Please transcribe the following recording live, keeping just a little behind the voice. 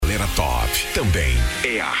galera top. Também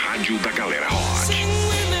é a rádio da galera rock.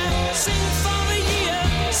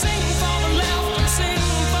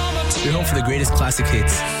 We're home for the greatest classic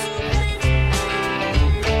hits.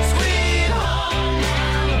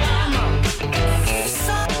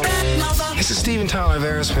 This is Steven Tyler of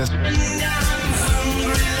Aerosmith.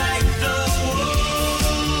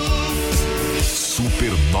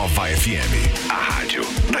 Supernova FM, a rádio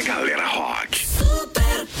da galera rock.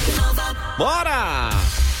 Bora!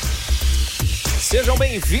 Sejam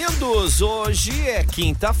bem-vindos! Hoje é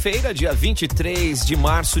quinta-feira, dia 23 de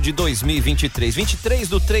março de 2023.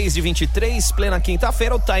 23/3/23, plena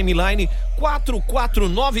quinta-feira, o Timeline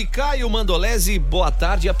 449. Caio Mandolesi, boa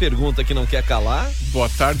tarde. A pergunta que não quer calar. Boa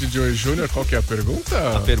tarde, Júnior. Qual que é a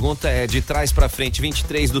pergunta? A pergunta é de trás pra frente,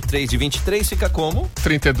 23/3/23 fica como?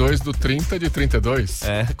 32/30 de 32.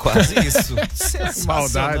 É, quase isso.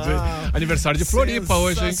 Maldade, hein? Aniversário de Floripa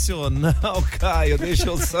hoje, hein? Sensacional, Caio. Deixa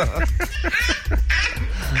eu só...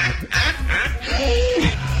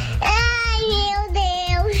 Ai, meu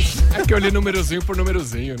Deus. É que eu li númerozinho por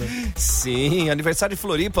númerozinho, né? Sim, aniversário de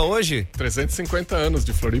Floripa hoje. 350 anos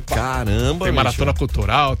de Floripa. Caramba, tem maratona bicho.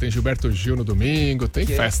 cultural, tem Gilberto Gil no domingo, tem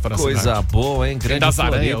Que festa na coisa cidade. boa, hein? Grande Tem das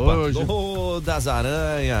Aranha hoje. Das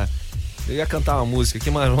Aranha. Eu ia cantar uma música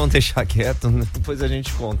aqui, mas vamos deixar quieto, né? Depois a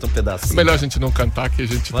gente conta um pedacinho. Melhor a gente não cantar, que a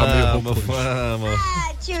gente tá meio rouco hoje. Vamos.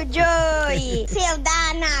 Ah, tio Joey, seu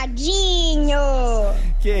danadinho.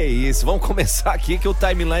 Que isso, vamos começar aqui que o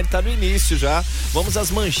Timeline tá no início já. Vamos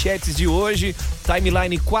às manchetes de hoje.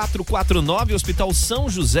 Timeline 449, Hospital São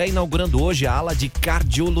José inaugurando hoje a ala de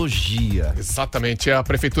cardiologia. Exatamente, a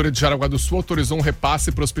Prefeitura de Jaraguá do Sul autorizou um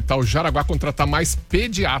repasse para o Hospital Jaraguá contratar mais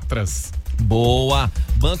pediatras. Boa!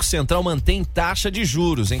 Banco Central mantém taxa de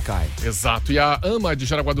juros, hein, Caio? Exato, e a AMA de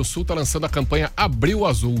Jaraguá do Sul tá lançando a campanha Abril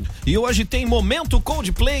Azul. E hoje tem Momento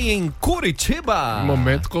Coldplay em Curitiba.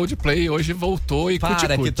 Momento Coldplay, hoje voltou e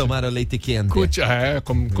Para que tomaram leite quente.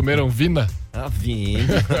 Comeram vina. A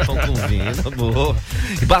vina, estão com vina, boa.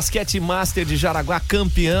 Basquete Master de Jaraguá,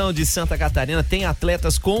 campeão de Santa Catarina, tem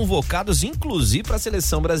atletas convocados, inclusive para a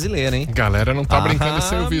seleção brasileira, hein? Galera não tá brincando em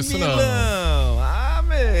serviço, Milão. não.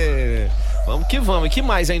 Vamos que vamos. E que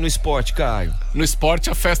mais aí no esporte, Caio? No esporte,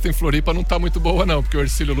 a festa em Floripa não tá muito boa, não, porque o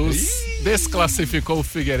Ercílio Luz desclassificou o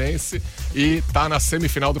Figueirense e tá na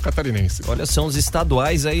semifinal do Catarinense. Olha, são os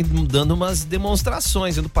estaduais aí dando umas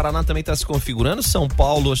demonstrações. O Paraná também tá se configurando. São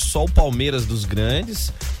Paulo, só o Palmeiras dos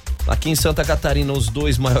grandes. Aqui em Santa Catarina, os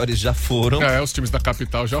dois maiores já foram. Os times da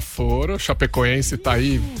capital já foram. Chapecoense tá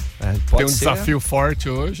aí. Tem um desafio forte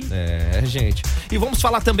hoje. Gente. E vamos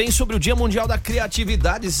falar também sobre o Dia Mundial da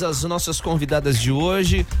Criatividade. As nossas convidadas de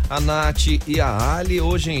hoje, a Nath e a Ali.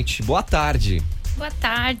 Ô, gente, boa tarde. Boa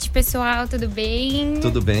tarde, pessoal. Tudo bem?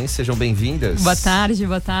 Tudo bem? Sejam bem-vindas. Boa tarde,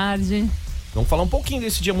 boa tarde. Vamos falar um pouquinho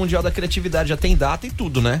desse Dia Mundial da Criatividade. Já tem data e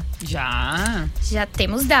tudo, né? Já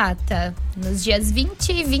temos data. Nos dias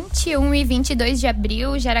 20, 21 e 22 de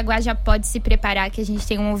abril, Jaraguá já pode se preparar, que a gente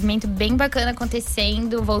tem um movimento bem bacana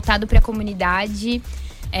acontecendo, voltado para a comunidade.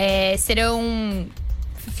 Serão...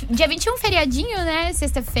 Dia 21, feriadinho, né?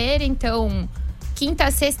 Sexta-feira, então...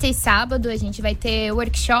 Quinta, sexta e sábado a gente vai ter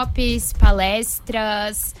workshops,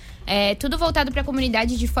 palestras, tudo voltado para a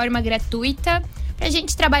comunidade de forma gratuita, pra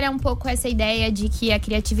gente trabalhar um pouco essa ideia de que a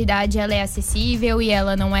criatividade ela é acessível e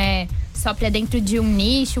ela não é só pra dentro de um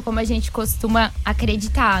nicho, como a gente costuma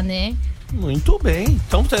acreditar, né? Muito bem.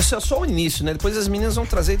 Então esse é só o início, né? Depois as meninas vão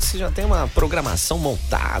trazer, se já tem uma programação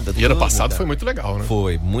montada. E ano passado foi muito legal, né?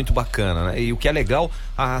 Foi, muito bacana, né? E o que é legal,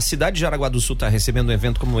 a cidade de Jaraguá do Sul tá recebendo um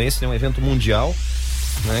evento como esse, né? Um evento mundial,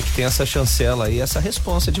 né? Que tem essa chancela aí, essa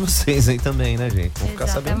responsa de vocês aí também, né, gente? Vamos ficar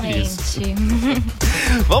sabendo disso.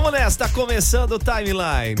 Vamos nessa, tá começando o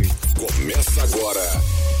Timeline. Começa agora.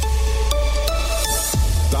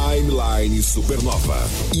 Timeline Supernova.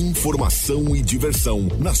 Informação e diversão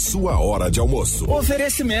na sua hora de almoço.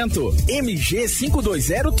 Oferecimento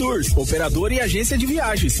MG520 Tours, operador e agência de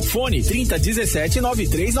viagens. Fone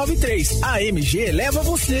 3017-9393. A MG leva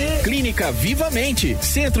você. Clínica Vivamente,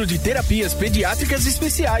 Centro de Terapias Pediátricas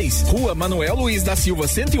Especiais. Rua Manuel Luiz da Silva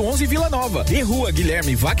 111 Vila Nova e Rua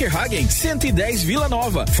Guilherme Wackerhagen 110 Vila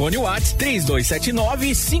Nova. Fone WhatsApp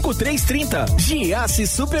 3279-5330. Giasse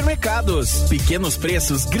Supermercados. Pequenos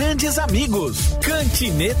preços, grandes amigos.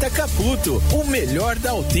 Cantineta Caputo, o melhor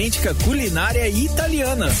da autêntica culinária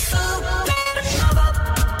italiana.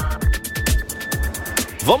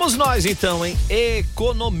 Vamos nós então, hein?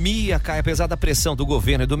 Economia cai. Apesar da pressão do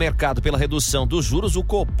governo e do mercado pela redução dos juros, o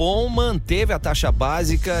Copom manteve a taxa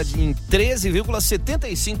básica em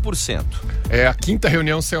 13,75%. É a quinta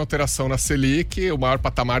reunião sem alteração na Selic, o maior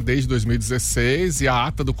patamar desde 2016, e a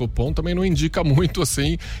ata do Copom também não indica muito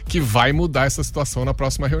assim que vai mudar essa situação na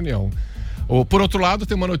próxima reunião. Por outro lado,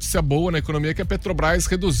 tem uma notícia boa na economia, que a Petrobras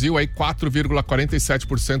reduziu aí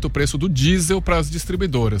 4,47% o preço do diesel para as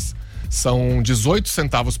distribuidoras. São 18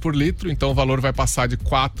 centavos por litro, então o valor vai passar de R$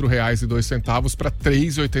 4,02 para R$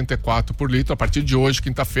 3,84 por litro a partir de hoje,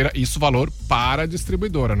 quinta-feira. Isso valor para a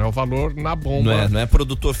distribuidora, não é o valor na bomba. Não é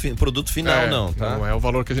produto final, não, tá? Não é o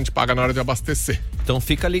valor que a gente paga na hora de abastecer. Então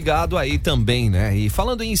fica ligado aí também, né? E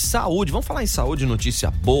falando em saúde, vamos falar em saúde,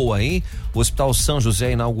 notícia boa aí. O Hospital São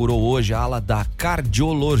José inaugurou hoje a ala da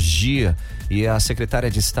cardiologia e a secretária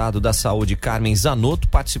de Estado da Saúde, Carmen Zanotto,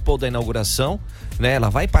 participou da inauguração, né? Ela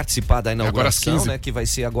vai participar da inauguração, né? Que vai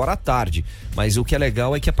ser agora à tarde. Mas o que é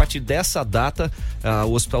legal é que a partir dessa data,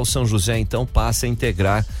 o Hospital São José, então, passa a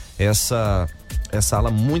integrar essa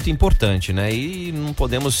ala muito importante, né? E não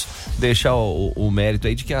podemos deixar o mérito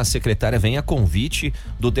aí de que a secretária vem a convite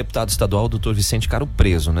do deputado estadual, doutor Vicente Caro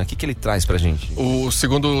Preso, né? O que ele traz pra gente?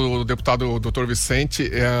 Segundo o deputado doutor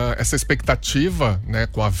Vicente, essa expectativa, né,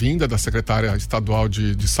 com a vinda da secretária estadual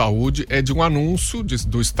de saúde, é de um anúncio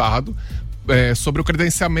do estado sobre o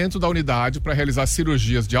credenciamento da unidade para realizar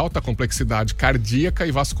cirurgias de alta complexidade cardíaca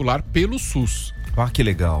e vascular pelo SUS. Ah, que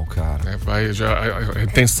legal, cara. A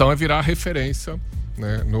intenção é virar referência,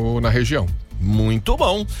 né, na região. Muito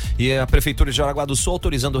bom. E a Prefeitura de Jaraguá do Sul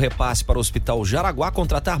autorizando o repasse para o Hospital Jaraguá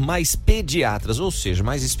contratar mais pediatras, ou seja,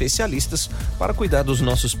 mais especialistas para cuidar dos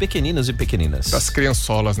nossos pequeninos e pequeninas. Das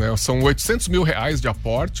criançolas, né? São R$800 mil de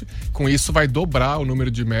aporte. Com isso vai dobrar o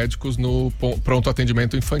número de médicos no pronto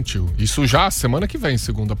atendimento infantil. Isso já semana que vem,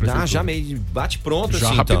 segundo a Prefeitura. Já meio bate pronto, já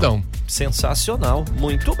assim, rapidão. Então. Sensacional.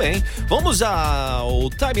 Muito bem. Vamos ao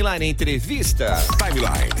Timeline Entrevista.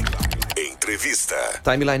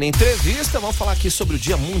 Timeline Entrevista, vamos falar aqui sobre o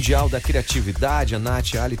Dia Mundial da Criatividade. A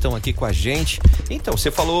Nath e a Ali estão aqui com a gente. Então,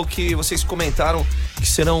 você falou que vocês comentaram que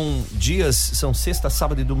serão dias, são sexta,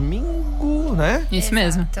 sábado e domingo, né? Isso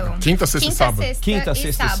mesmo. Quinta, sexta e sábado. Quinta,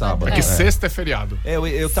 sexta e sábado. É que sexta é feriado.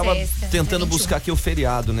 Eu tava tentando buscar aqui o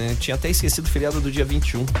feriado, né? Tinha até esquecido o feriado do dia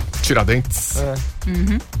 21. Tiradentes.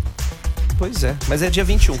 Uhum. Pois é, mas é dia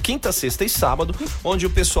 21, quinta, sexta e sábado, onde o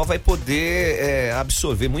pessoal vai poder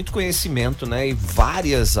absorver muito conhecimento, né? E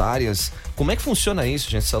várias áreas. Como é que funciona isso,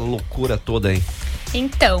 gente? Essa loucura toda aí.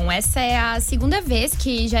 Então, essa é a segunda vez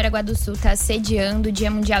que Jaraguá do Sul está sediando o Dia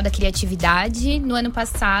Mundial da Criatividade. No ano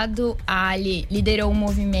passado, a Ali liderou o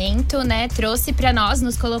movimento, né? Trouxe para nós,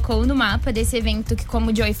 nos colocou no mapa desse evento que, como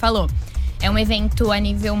o Joey falou, é um evento a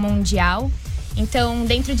nível mundial. Então,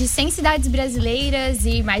 dentro de 100 cidades brasileiras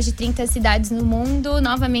e mais de 30 cidades no mundo,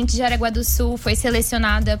 novamente Jaraguá do Sul foi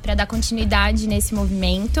selecionada para dar continuidade nesse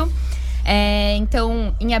movimento.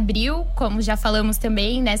 Então, em abril, como já falamos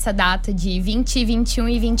também, nessa data de 20, 21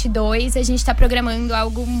 e 22, a gente está programando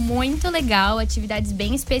algo muito legal, atividades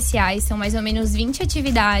bem especiais. São mais ou menos 20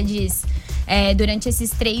 atividades durante esses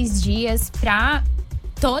 3 dias para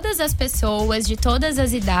todas as pessoas, de todas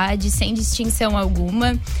as idades, sem distinção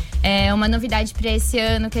alguma. Uma novidade para esse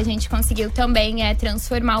ano que a gente conseguiu também é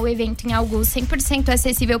transformar o evento em algo 100%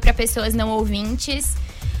 acessível para pessoas não ouvintes.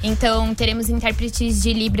 Então, teremos intérpretes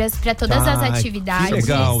de Libras para todas as atividades. Que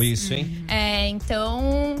legal isso, hein?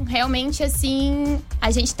 Então, realmente, assim,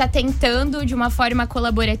 a gente está tentando, de uma forma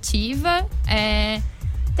colaborativa,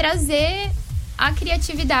 trazer a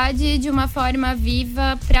criatividade de uma forma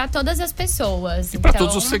viva para todas as pessoas. E para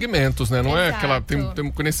todos os segmentos, né? Não Exato. é aquela...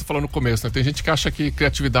 Como você falou no começo, né? Tem gente que acha que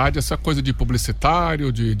criatividade é essa coisa de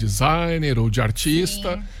publicitário, de designer ou de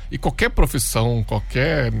artista. Sim. E qualquer profissão,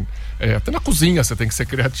 até na cozinha você tem que ser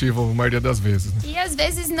criativo a maioria das vezes, né? E às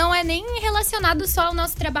vezes não é nem relacionado só ao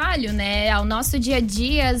nosso trabalho, né? Ao nosso dia a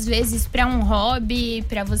dia, às vezes para um hobby,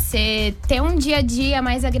 para você ter um dia a dia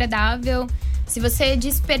mais agradável. Se você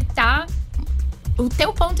despertar o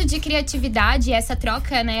teu ponto de criatividade, essa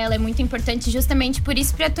troca, né, ela é muito importante justamente por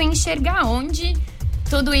isso, para tu enxergar onde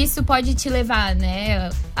tudo isso pode te levar, né?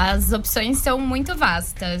 As opções são muito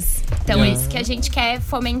vastas. Então é isso que a gente quer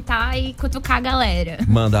fomentar e cutucar a galera.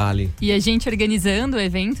 Manda, Ali. E a gente organizando o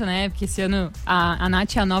evento, né? Porque esse ano a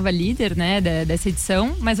Nath é a nova líder, né, dessa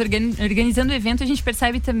edição. Mas organizando o evento, a gente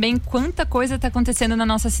percebe também quanta coisa tá acontecendo na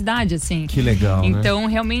nossa cidade, assim. Que legal, então,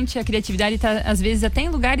 realmente, a criatividade tá, às vezes, até em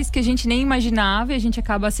lugares que a gente nem imaginava. E a gente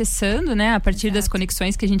acaba acessando, né? A partir das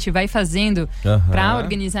conexões que a gente vai fazendo para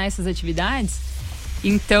organizar essas atividades.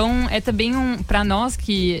 Então, é também pra nós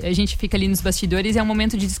que a gente fica ali nos bastidores, é um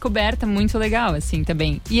momento de descoberta muito legal, assim,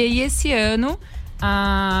 também. E aí, esse ano,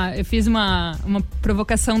 eu fiz uma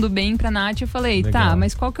provocação do bem pra Nath, eu falei, legal. Tá,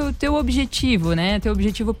 mas qual que é o teu objetivo, né? Teu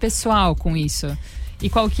objetivo pessoal com isso? E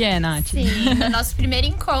qual que é, Nath? Sim, no nosso primeiro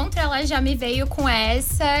encontro ela já me veio com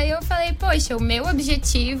essa e eu falei, poxa, o meu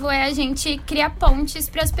objetivo é a gente criar pontes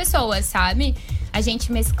para as pessoas, sabe? A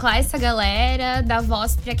gente mesclar essa galera, dar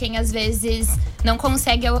voz para quem às vezes não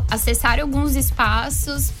consegue acessar alguns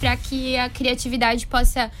espaços, para que a criatividade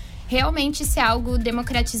possa realmente ser algo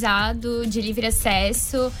democratizado, de livre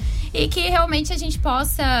acesso, e que realmente a gente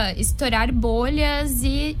possa estourar bolhas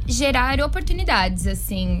e gerar oportunidades,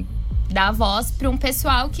 assim, dar voz para um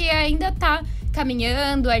pessoal que ainda está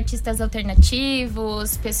caminhando, artistas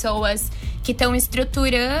alternativos, pessoas que estão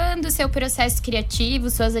estruturando seu processo criativo,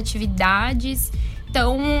 suas atividades.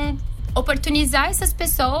 Então, oportunizar essas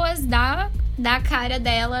pessoas, dar a cara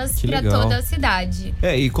delas para toda a cidade.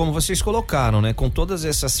 E como vocês colocaram, né? Com todas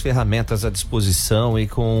essas ferramentas à disposição e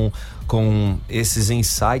com esses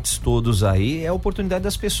insights todos aí, é a oportunidade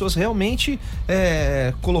das pessoas realmente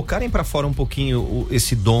colocarem para fora um pouquinho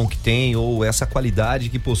esse dom que tem ou essa qualidade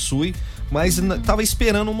que possui, mas tava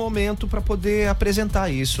esperando um momento para poder apresentar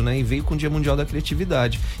isso, né? E veio com o Dia Mundial da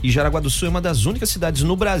Criatividade. E Jaraguá do Sul é uma das únicas cidades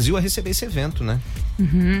no Brasil a receber esse evento, né?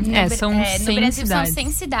 São 100 no Brasil cidades. São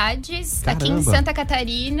 100 cidades. Caramba. Aqui em Santa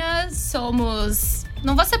Catarina somos...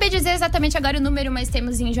 Não vou saber dizer exatamente agora o número, mas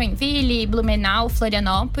temos em Joinville, Blumenau,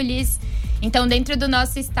 Florianópolis. Então, dentro do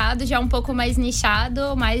nosso estado, já é um pouco mais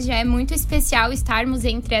nichado, mas já é muito especial estarmos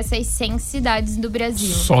entre essas 100 cidades do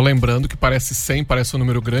Brasil. Só lembrando que parece 100, parece um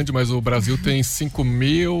número grande, mas o Brasil tem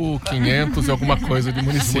 5.500 e alguma coisa de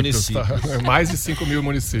municípios. Tá? Mais de 5 mil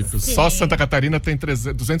municípios. Sim. Só Santa Catarina tem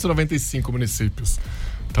 295 municípios.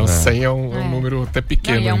 Então 100 é um número até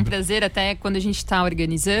pequeno. Não, e é um prazer até quando a gente está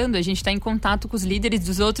organizando, a gente está em contato com os líderes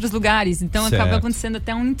dos outros lugares. Então acaba acontecendo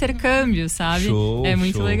até um intercâmbio, sabe? Show, é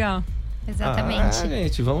muito legal. Exatamente.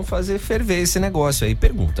 Gente, vamos fazer ferver esse negócio aí.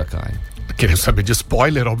 Pergunta, Caio. Querendo saber de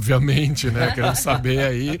spoiler, obviamente, né? Querendo saber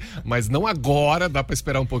aí, mas não agora, dá pra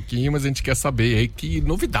esperar um pouquinho, mas a gente quer saber aí que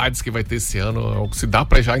novidades que vai ter esse ano, se dá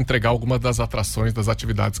pra já entregar algumas das atrações, das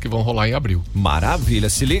atividades que vão rolar em abril. Maravilha,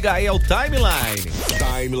 se liga aí ao Timeline.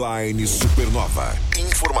 Timeline Supernova.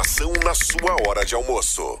 Informação na sua hora de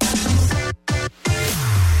almoço.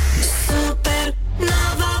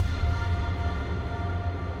 Supernova.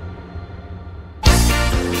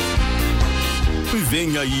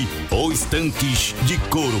 Vem aí, os Tanques de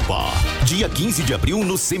Corupá. Dia 15 de abril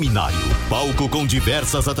no Seminário. Palco com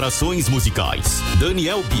diversas atrações musicais.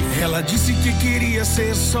 Daniel Biff. Ela disse que queria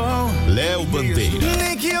ser sol. Léo Bandeira.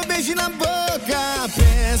 Nem que eu beije na boca,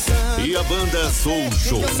 pensa. E a banda Soul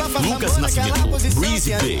Show. Lucas Nascimento.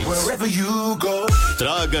 Breezy Days.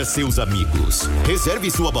 Traga seus amigos. Reserve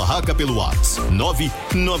sua barraca pelo WhatsApp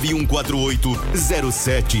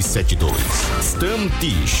 991480772.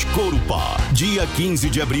 Tanques Corupá. Dia 15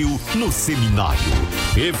 de abril no Seminário.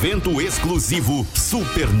 Evento exclusivo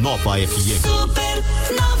Supernova FM.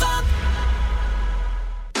 Supernova.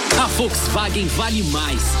 A Volkswagen vale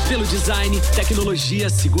mais. Pelo design,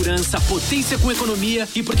 tecnologia, segurança, potência com economia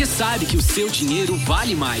e porque sabe que o seu dinheiro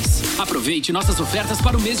vale mais. Aproveite nossas ofertas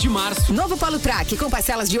para o mês de março. Novo Polo Track com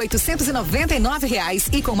parcelas de R$899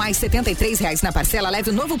 e com mais R$73 na parcela,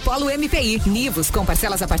 leve o novo Polo MPI. Nivus com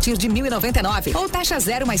parcelas a partir de R$1.099 ou taxa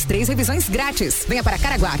zero mais 3 revisões grátis. Venha para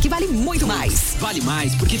Caraguá, que vale muito mais. Vale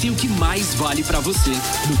mais porque tem o que mais vale para você.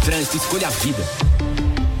 No trânsito, escolha a vida.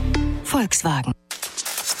 Volkswagen.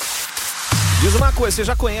 Diz uma coisa, você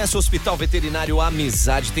já conhece o Hospital Veterinário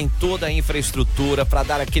Amizade? Tem toda a infraestrutura para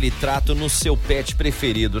dar aquele trato no seu pet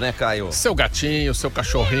preferido, né, Caio? Seu gatinho, seu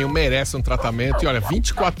cachorrinho merece um tratamento e olha,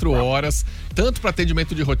 24 horas, tanto para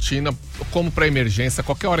atendimento de rotina como para emergência.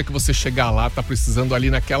 Qualquer hora que você chegar lá, tá precisando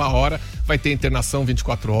ali naquela hora, vai ter internação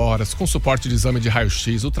 24 horas, com suporte de exame de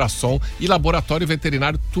raio-x, ultrassom e laboratório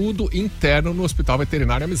veterinário, tudo interno no Hospital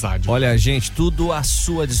Veterinário Amizade. Olha, gente, tudo à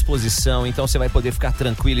sua disposição, então você vai poder ficar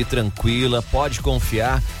tranquilo e tranquila, pode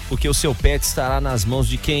confiar, porque o seu pet estará nas mãos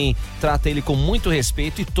de quem trata ele com muito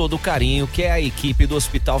respeito e todo o carinho, que é a equipe do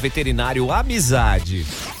Hospital Veterinário Amizade.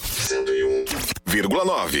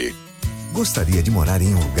 101,9. Gostaria de morar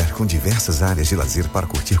em um lugar com diversas áreas de lazer para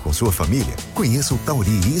curtir com sua família? Conheça o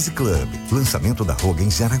Tauri Easy Club, lançamento da Roga em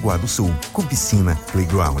Jaraguá do Sul, com piscina,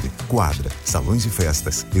 playground, quadra, salões de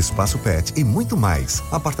festas, espaço pet e muito mais.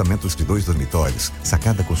 Apartamentos de 2 dormitórios,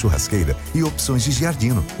 sacada com churrasqueira e opções de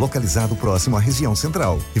giardino, localizado próximo à região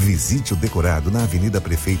central. Visite o decorado na Avenida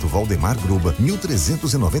Prefeito Valdemar Gruba,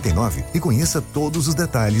 1399 e conheça todos os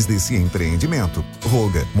detalhes desse empreendimento.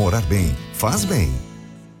 Roga, morar bem, faz bem.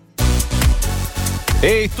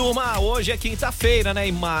 Ei, turma, hoje é quinta-feira, né?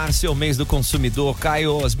 E março é o mês do consumidor.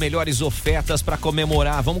 Caio, as melhores ofertas para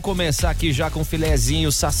comemorar. Vamos começar aqui já com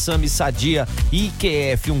filezinho, sassami sadia,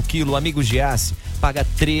 IQF, 1 quilo, amigo Giasse, paga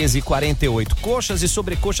R$13,48. Coxas e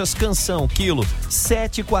sobrecoxas Canção, quilo,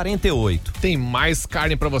 R$7,48. Tem mais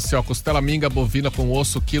carne pra você, ó. Costela minga bovina com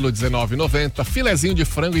osso, quilo, R$19,90. Filezinho de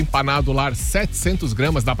frango empanado lar, 700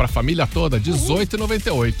 gramas, dá pra família toda,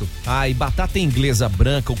 R$18,98. Ah, e batata inglesa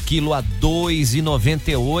branca, o quilo a R$2,98,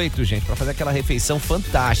 gente, pra fazer aquela refeição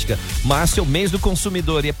fantástica. Março é o mês do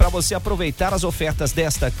consumidor e é pra você aproveitar as ofertas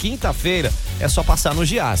desta quinta-feira, é só passar no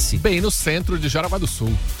Giasse. Bem no centro de Jaraguá do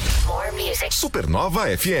Sul. Supernova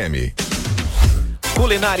FM.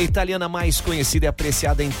 Culinária italiana mais conhecida e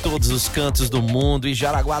apreciada em todos os cantos do mundo, e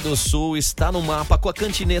Jaraguá do Sul está no mapa com a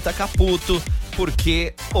Cantineta Caputo,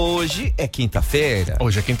 porque hoje é quinta-feira.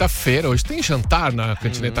 Hoje é quinta-feira, hoje tem jantar na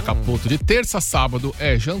Cantineta Caputo. De terça a sábado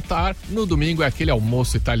é jantar, no domingo é aquele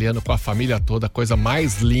almoço italiano com a família toda, coisa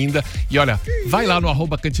mais linda. E olha, vai lá no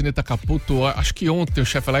 @Cantineta Caputo, acho que ontem o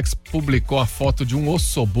chefe Alex publicou a foto de um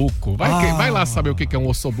ossobuco. Vai lá saber o que é um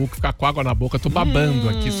ossobuco, ficar com água na boca, tô babando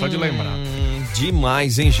aqui só de lembrar.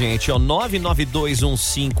 Demais, hein, gente? Ó,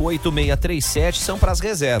 992158637 são pras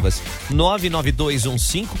reservas.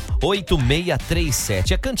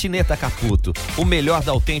 992158637. É Cantineta Caputo, o melhor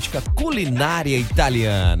da autêntica culinária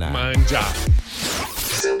italiana. Mangia.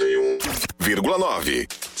 101,9.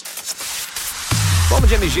 Vamos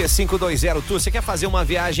de MG 520 Tour. Você quer fazer uma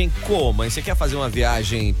viagem como? Você quer fazer uma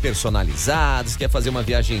viagem personalizada? Você quer fazer uma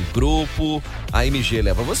viagem em grupo? A MG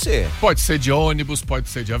leva você. Pode ser de ônibus, pode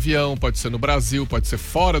ser de avião, pode ser no Brasil, pode ser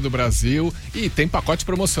fora do Brasil. E tem pacote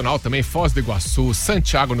promocional também, Foz do Iguaçu,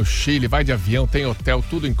 Santiago no Chile, vai de avião, tem hotel,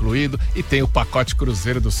 tudo incluído. E tem o pacote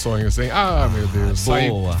Cruzeiro dos Sonhos, hein? Ah, meu Deus,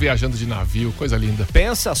 sair viajando de navio, coisa linda.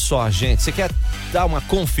 Pensa só, gente, você quer dar uma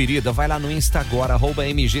conferida? Vai lá no Insta agora,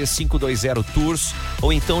 @MG 520 Tours.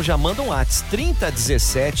 Ou então já manda um WhatsApp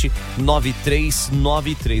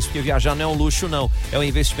 3017-9393, porque viajar não é um luxo não, é um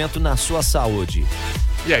investimento na sua saúde.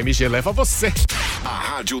 E a MG leva você. A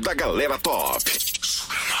rádio da galera top.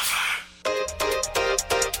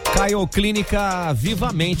 Caio, Clínica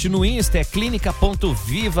Vivamente no Insta, é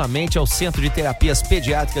clínica.vivamente, é o centro de terapias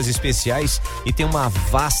pediátricas especiais e tem uma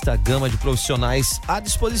vasta gama de profissionais à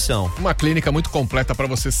disposição. Uma clínica muito completa para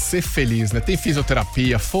você ser feliz, né? Tem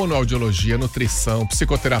fisioterapia, fonoaudiologia, nutrição,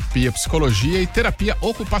 psicoterapia, psicologia e terapia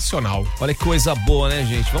ocupacional. Olha que coisa boa, né,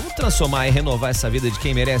 gente? Vamos transformar e renovar essa vida de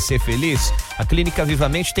quem merece ser feliz? A Clínica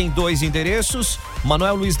Vivamente tem 2 endereços,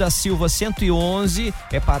 Manuel Luiz da Silva 111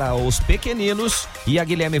 é para os pequeninos e a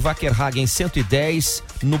Guilherme Wackerhagen 110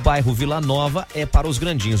 no bairro Vila Nova é para os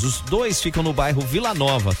grandinhos. Os 2 ficam no bairro Vila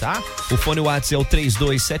Nova, tá? O fone WhatsApp é o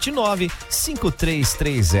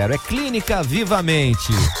 3279-5330. É Clínica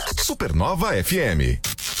Vivamente. Supernova FM.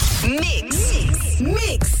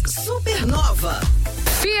 Mix Supernova.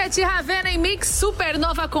 Fiat Ravena em Mix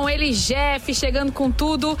Supernova com ele, Jeff, chegando com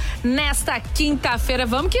tudo nesta quinta-feira.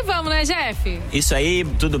 Vamos que vamos, né, Jeff? Isso aí,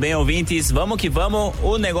 tudo bem, ouvintes? Vamos que vamos,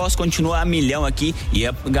 o negócio continua a milhão aqui. E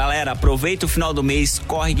galera, aproveita o final do mês,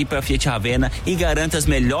 corre aqui pra Fiat Ravena e garanta as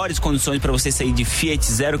melhores condições para você sair de Fiat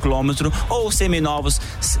 0 km ou seminovos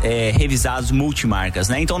revisados multimarcas,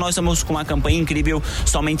 né? Então nós estamos com uma campanha incrível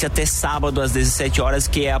somente até sábado às 17 horas,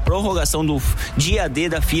 que é a prorrogação do dia D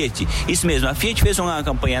da Fiat. Isso mesmo, a Fiat fez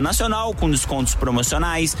uma campanha nacional com descontos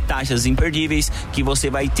promocionais, taxas imperdíveis, que você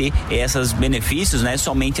vai ter esses benefícios, né,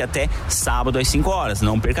 somente até sábado às 5 horas.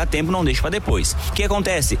 Não perca tempo, não deixe para depois. O que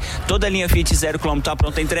acontece? Toda a linha Fiat 0 km tá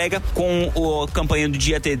pronta a entrega, com a campanha do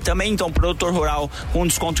dia T também. Então, produtor rural com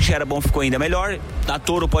desconto que já era bom ficou ainda melhor. A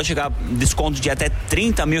Toro pode chegar desconto de até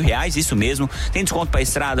R$30 mil, isso mesmo. Tem desconto para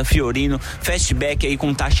estrada, Fiorino, Fastback aí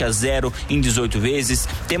com taxa zero em 18 vezes.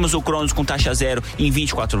 Temos o Cronos com taxa zero em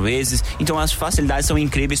 24 vezes. Então, as facilidades são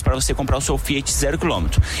incríveis para você comprar o seu Fiat 0 km.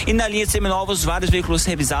 E na linha de seminovos, vários veículos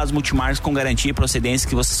revisados multimarcas com garantia e procedência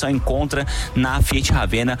que você só encontra na Fiat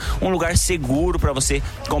Ravena, um lugar seguro para você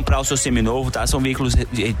comprar o seu seminovo, tá? São veículos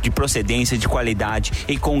de procedência, de qualidade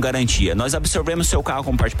e com garantia. Nós absorvemos seu carro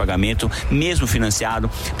com parte de pagamento, mesmo financiado,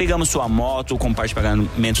 pegamos sua moto com parte de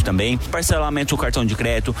pagamento também, parcelamento do cartão de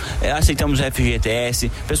crédito, aceitamos FGTS.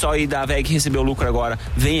 Pessoal aí da VEG que recebeu lucro agora,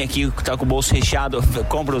 vem aqui, tá com o bolso recheado,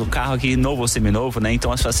 compra o carro aqui novo ou seminovo, né? Então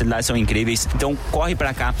então as facilidades são incríveis. Então corre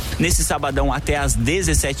pra cá nesse sabadão até às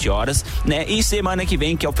 17 horas, né? E semana que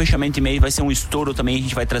vem, que é o fechamento de mês, vai ser um estouro também, a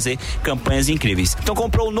gente vai trazer campanhas incríveis. Então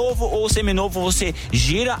comprou novo ou seminovo, você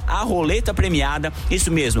gira a roleta premiada,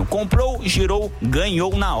 isso mesmo, comprou, girou,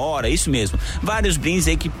 ganhou na hora, isso mesmo. Vários brindes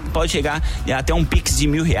aí que pode chegar até um Pix de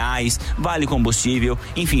R$1.000, vale combustível,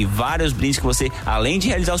 enfim, vários brindes que você, além de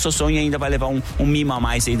realizar o seu sonho, ainda vai levar um mimo a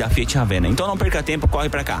mais aí da Fiat Ravena. Então não perca tempo, corre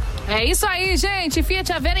pra cá. É isso aí, gente.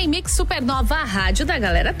 Fiat Ravena em Mix Supernova, a rádio da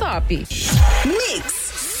galera top.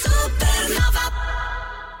 Mix Supernova.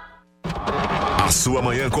 A sua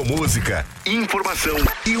manhã com música, informação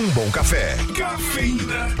e um bom café.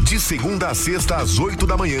 Cafeína. De segunda a sexta às 8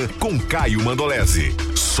 da manhã com Caio Mandolesi.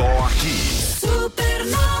 Só aqui.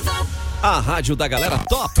 Supernova. A rádio da galera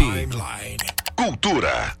top.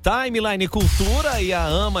 Cultura. Timeline Cultura e a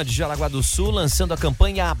AMA de Jaraguá do Sul lançando a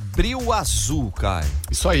campanha Abril Azul, Caio.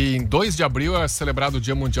 Isso aí, em 2 de abril é celebrado o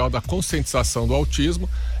Dia Mundial da Conscientização do Autismo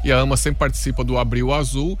e a AMA sempre participa do Abril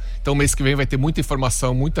Azul. Então mês que vem vai ter muita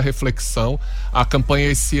informação, muita reflexão. A campanha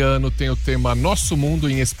esse ano tem o tema Nosso Mundo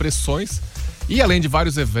em Expressões. E além de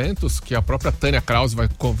vários eventos que a própria Tânia Krause vai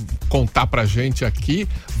contar pra gente aqui,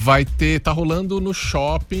 tá rolando no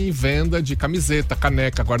shopping venda de camiseta,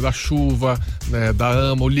 caneca, guarda-chuva, né, da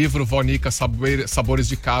AMA, o livro Vonica Sabores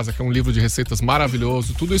de Casa, que é um livro de receitas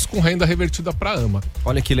maravilhoso, tudo isso com renda revertida pra AMA.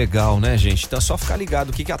 Olha que legal, né, gente? Então é só ficar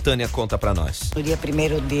ligado, o que a Tânia conta pra nós? No dia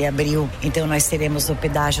 1º de abril, então nós teremos o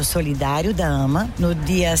pedágio solidário da AMA. No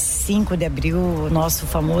dia 5 de abril, o nosso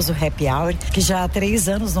famoso Happy Hour, que já há 3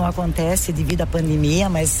 anos não acontece devido à pandemia,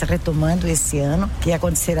 mas retomando esse ano, que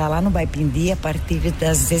acontecerá lá no Baipindi a partir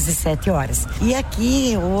das 17 horas. E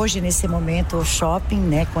aqui, hoje, nesse momento, o shopping,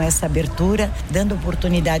 né, com essa abertura, dando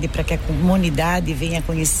oportunidade para que a comunidade venha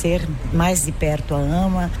conhecer mais de perto a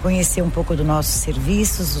AMA, conhecer um pouco dos nossos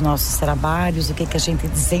serviços, dos nossos trabalhos, o que a gente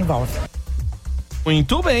desenvolve.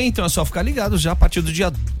 Muito bem, então é só ficar ligado já a partir do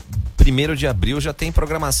dia 1º de abril já tem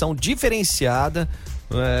programação diferenciada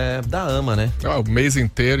da AMA, né? O mês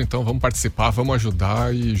inteiro, então vamos participar, vamos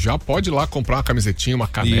ajudar e já pode ir lá comprar uma camisetinha, uma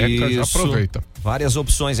caneca, já aproveita. Várias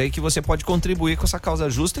opções aí que você pode contribuir com essa causa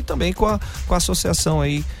justa e também com a associação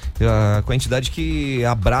aí, com a entidade que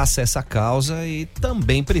abraça essa causa e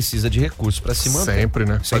também precisa de recursos para se manter. Sempre,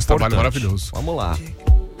 né? Isso é trabalho maravilhoso. Vamos lá.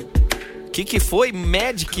 O que foi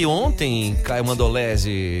Magic ontem, Caio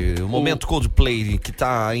Mandolesi? O momento Coldplay, que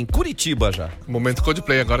tá em Curitiba já. O momento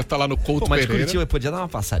Coldplay, agora tá lá no Couto mas Pereira. Curitiba podia dar uma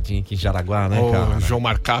passadinha aqui em Jaraguá, né, cara? João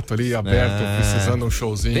Marcato ali, aberto, precisando um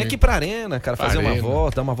showzinho. Vem aqui pra Arena, cara, fazer uma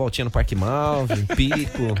volta, dar uma voltinha no Parque Malve,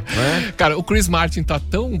 Pico, né? Cara, o Chris Martin tá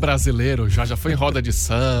tão brasileiro, já foi em roda de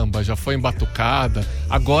samba, já foi em batucada.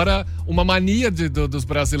 Agora, uma mania dos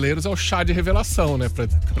brasileiros é o chá de revelação, né?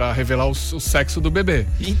 Pra revelar o sexo do bebê.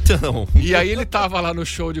 Então... E aí ele tava lá no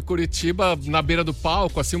show de Curitiba, na beira do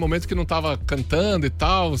palco, assim, um momento que não tava cantando e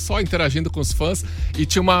tal, só interagindo com os fãs, e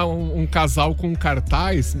tinha um casal com um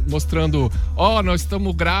cartaz mostrando, nós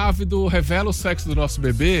estamos grávidos, revela o sexo do nosso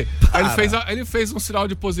bebê. Aí ele fez um sinal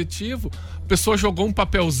de positivo, a pessoa jogou um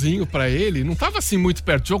papelzinho pra ele, não tava assim muito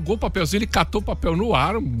perto, jogou o papelzinho, ele catou o papel no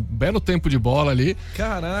ar, um belo tempo de bola ali.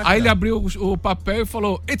 Caraca. Aí ele abriu o papel e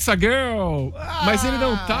falou, "It's a girl", mas ele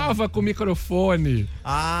não tava com o microfone.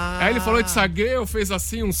 Aí ele falou, "It's a girl", fez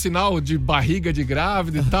assim um sinal de barriga de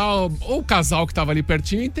grávida e tal. O casal que tava ali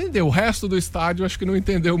pertinho entendeu. O resto do estádio acho que não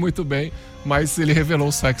entendeu muito bem, mas ele revelou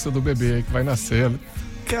o sexo do bebê que vai nascer.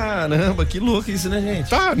 Caramba, que louco isso, né,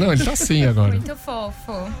 gente? Ele tá assim agora. Muito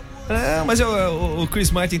fofo. Mas o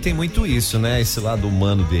Chris Martin tem muito isso, né? Esse lado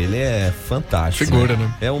humano dele é fantástico. Figura,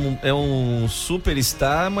 né? É um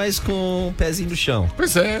superstar, mas com um pezinho no chão.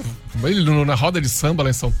 Pois é. Ele na roda de samba lá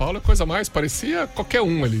em São Paulo, é coisa mais, parecia qualquer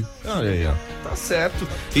um ali. Olha aí, ó. Tá certo.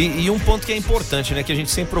 E um ponto que é importante, né? Que a gente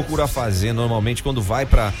sempre procura fazer normalmente quando vai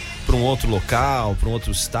pra um outro local, pra um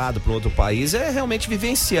outro estado, pra um outro país, é realmente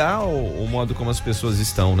vivenciar o modo como as pessoas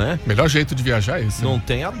estão, né? Melhor jeito de viajar é esse. Não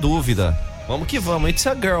tenha dúvida. Vamos que vamos, It's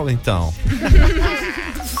a Girl, então.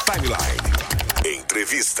 Timeline.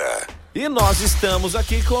 Entrevista. E nós estamos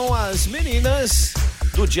aqui com as meninas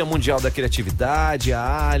do Dia Mundial da Criatividade,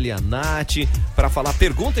 a Ali, a Nath, para falar a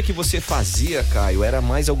pergunta que você fazia, Caio. Era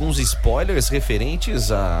mais alguns spoilers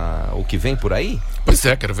referentes ao que vem por aí? Pois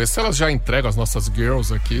é, quero ver se elas já entregam, as nossas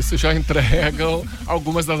girls aqui, se já entregam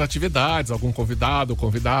algumas das atividades, algum convidado ou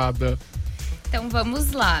convidada. Então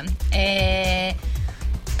vamos lá.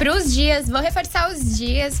 Para os dias, vou reforçar os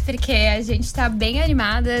dias, porque a gente está bem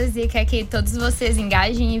animadas e quer que todos vocês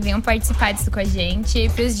engajem e venham participar disso com a gente.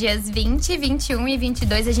 Para os dias 20, 21 e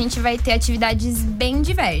 22, a gente vai ter atividades bem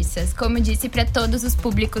diversas. Como eu disse, para todos os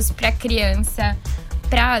públicos, para criança,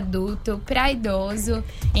 para adulto, para idoso.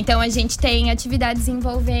 Então a gente tem atividades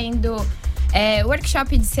envolvendo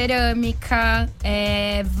workshop de cerâmica,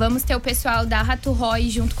 vamos ter o pessoal da Rato Roy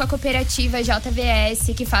junto com a cooperativa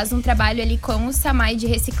JVS, que faz um trabalho ali com o Samai de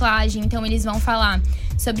reciclagem. Então eles vão falar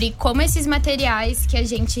sobre como esses materiais que a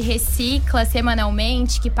gente recicla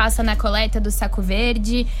semanalmente, que passa na coleta do saco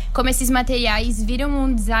verde, como esses materiais viram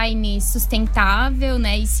um design sustentável,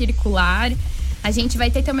 né, e circular. A gente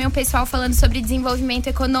vai ter também o pessoal falando sobre desenvolvimento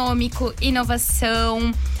econômico,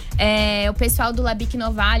 inovação. O pessoal do Labic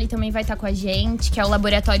Novale também vai estar com a gente, que é o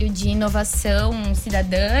Laboratório de Inovação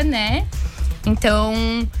Cidadã, né? Então,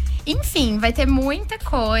 enfim, vai ter muita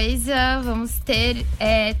coisa. Vamos ter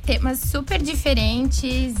temas super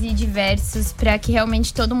diferentes e diversos para que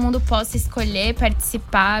realmente todo mundo possa escolher,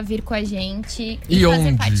 participar, vir com a gente e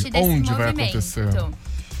fazer parte desse movimento. Vai acontecer?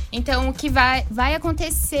 Então, o que vai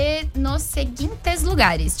acontecer nos seguintes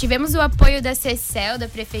lugares. Tivemos o apoio da CECEL, da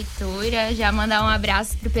Prefeitura. Já mandar um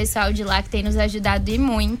abraço pro pessoal de lá que tem nos ajudado e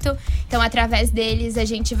muito. Então, através deles, a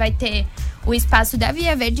gente vai ter o espaço da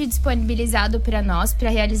Via Verde disponibilizado para nós, para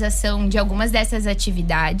a realização de algumas dessas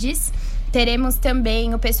atividades. Teremos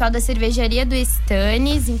também o pessoal da cervejaria do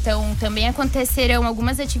Stannis. Então, também acontecerão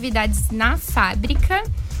algumas atividades na fábrica.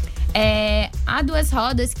 A Duas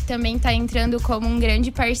Rodas, que também está entrando como um grande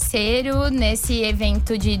parceiro nesse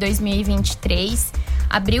evento de 2023,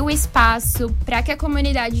 abriu o espaço para que a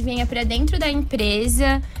comunidade venha para dentro da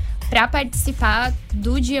empresa para participar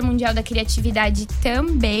do Dia Mundial da Criatividade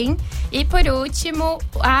também. E por último,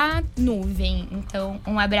 a Nuvem. Então,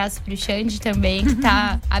 um abraço para o Xande também, que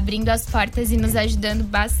está abrindo as portas e nos ajudando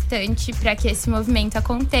bastante para que esse movimento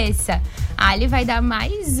aconteça. A Ali vai dar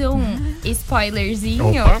mais um spoilerzinho.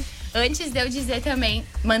 Opa. Antes de eu dizer também,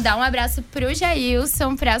 mandar um abraço pro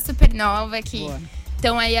Jailson, pra Supernova, que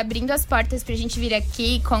estão aí abrindo as portas pra gente vir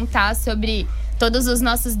aqui e contar sobre todos os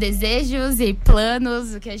nossos desejos e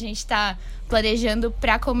planos, o que a gente tá planejando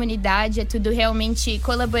para a comunidade. É tudo realmente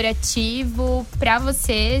colaborativo para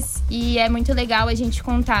vocês e é muito legal a gente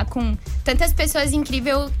contar com tantas pessoas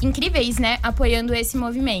incríveis, né, apoiando esse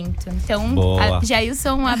movimento. Então,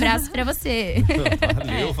 Jailson, um abraço para você.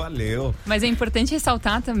 Valeu. Mas é importante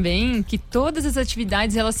ressaltar também que todas as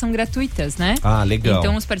atividades, elas são gratuitas, né? Ah, legal.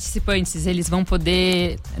 Então, os participantes, eles vão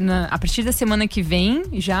poder, a partir da semana que vem,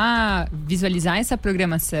 já visualizar essa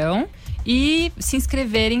programação e se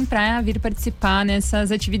inscreverem para vir participar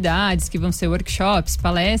nessas atividades, que vão ser workshops,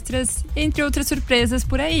 palestras, entre outras surpresas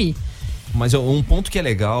por aí. Mas um ponto que é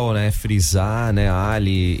legal, né, frisar, né,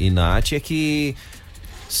 Ali e Nath, é que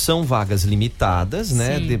são vagas limitadas,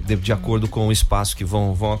 né, de acordo com o espaço que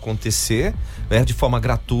vão acontecer, de forma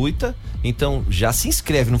gratuita. Então já se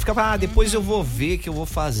inscreve, não fica, depois eu vou ver que eu vou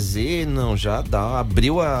fazer. Não, já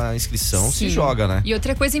abriu a inscrição, se joga, né? E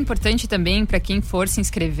outra coisa importante também para quem for se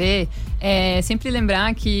inscrever é sempre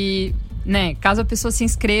lembrar que, né, caso a pessoa se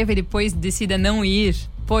inscreva e depois decida não ir,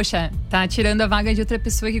 poxa, tá tirando a vaga de outra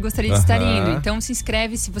pessoa que gostaria de estar indo. Então se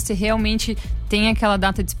inscreve se você realmente tem aquela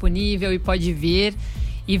data disponível e pode vir.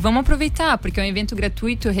 E vamos aproveitar, porque é um evento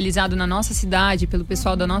gratuito realizado na nossa cidade, pelo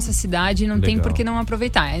pessoal da nossa cidade, e não tem por que não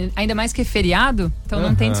aproveitar. Ainda mais que é feriado, então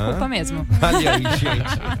não tem desculpa mesmo. Olha aí,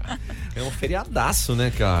 gente. É um feriadaço,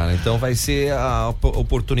 né, cara? Então vai ser a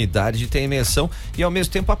oportunidade de ter imersão e ao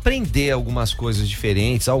mesmo tempo aprender algumas coisas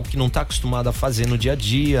diferentes, algo que não tá acostumado a fazer no dia a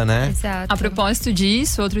dia, né? Exato. A propósito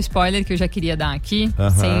disso, outro spoiler que eu já queria dar aqui,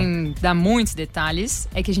 sem dar muitos detalhes,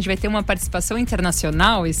 é que a gente vai ter uma participação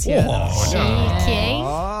internacional esse ano. Chique,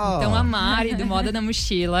 hein? Então a Mari, do Moda na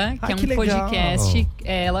Mochila, que é um podcast,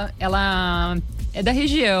 ela é da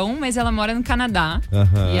região, mas ela mora no Canadá.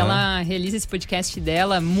 E ela realiza esse podcast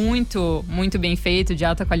dela muito, muito bem feito, de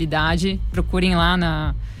alta qualidade. Procurem lá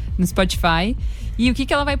no Spotify. E o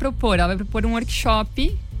que ela vai propor? Ela vai propor um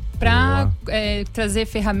workshop para trazer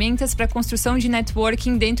ferramentas para construção de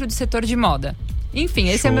networking dentro do setor de moda. Enfim,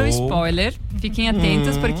 esse é meu spoiler. Fiquem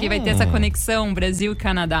atentos, porque vai ter essa conexão Brasil e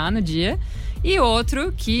Canadá no dia. E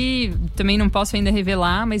outro que também não posso ainda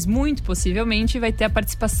revelar, mas muito possivelmente vai ter a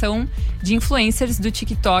participação de influencers do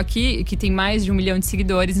TikTok, que tem mais de 1 milhão de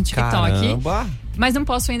seguidores no TikTok. Caramba! Mas não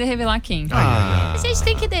posso ainda revelar quem. A gente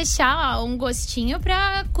tem que deixar um gostinho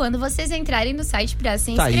pra quando vocês entrarem no site pra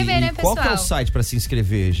se inscrever, né, pessoal? Qual que é o site pra se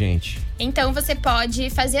inscrever, gente? Então você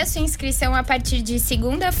pode fazer a sua inscrição a partir de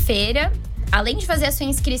segunda-feira. Além de fazer a sua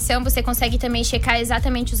inscrição, você consegue também checar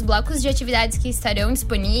exatamente os blocos de atividades que estarão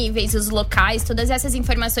disponíveis, os locais, todas essas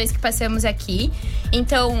informações que passamos aqui.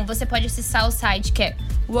 Então, você pode acessar o site que é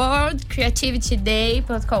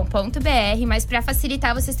worldcreativityday.com.br, mas para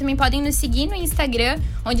facilitar, vocês também podem nos seguir no Instagram,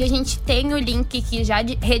 onde a gente tem o link que já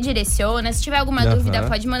redireciona. Se tiver alguma dúvida,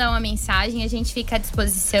 pode mandar uma mensagem, a gente fica à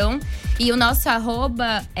disposição. E o nosso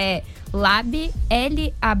 @é lab,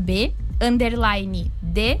 L-A-B,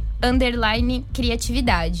 _D,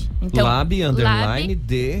 criatividade. Então, lab,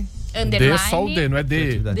 D. D, só o D, não é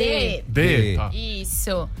D. D. Tá.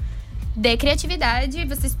 Isso. De criatividade,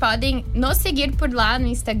 vocês podem nos seguir por lá no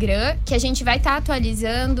Instagram, que a gente vai estar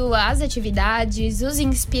atualizando as atividades, os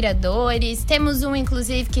inspiradores. Temos um,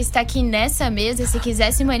 inclusive, que está aqui nessa mesa, se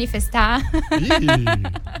quiser se manifestar.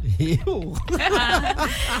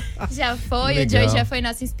 Já foi, legal. O Joey já foi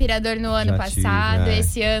nosso inspirador no ano passado.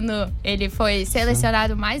 Esse ano ele foi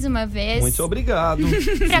selecionado mais uma vez. Muito obrigado.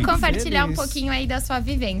 Para compartilhar um pouquinho aí da sua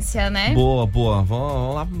vivência, né? Boa.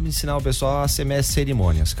 Vamos lá ensinar o pessoal a ser mestre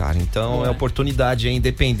cerimônias, cara. Então é oportunidade aí,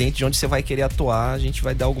 independente de onde você vai querer atuar, a gente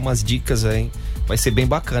vai dar algumas dicas aí. Vai ser bem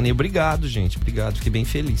bacana. E obrigado, gente. Obrigado, fiquei bem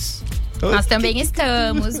feliz. Nós também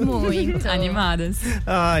estamos muito animadas.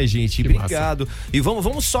 Ai, gente, obrigado. E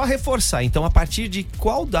vamos só reforçar. Então, a partir de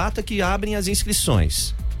qual data que abrem as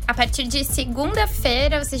inscrições? A partir de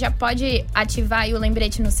segunda-feira, você já pode ativar aí o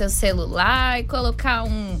lembrete no seu celular, colocar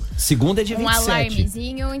segunda é dia 27.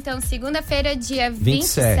 Alarmezinho. Então, segunda-feira, dia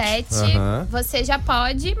 27, você já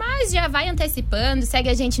pode, mas já vai antecipando. Segue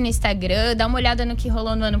a gente no Instagram, dá uma olhada no que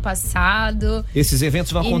rolou no ano passado. Esses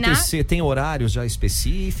eventos vão acontecer, tem horários já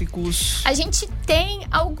específicos? A gente tem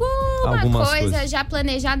alguma coisa já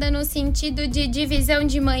planejada no sentido de divisão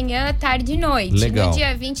de manhã, tarde e noite. Legal. No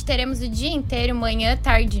dia 20 teremos o dia inteiro, manhã,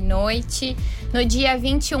 tarde e noite. No dia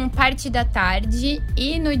 21, parte da tarde.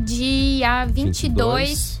 E no dia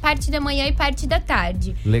 22, parte da manhã e parte da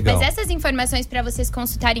tarde. Legal. Mas essas informações, para vocês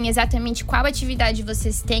consultarem exatamente qual atividade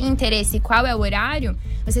vocês têm interesse e qual é o horário,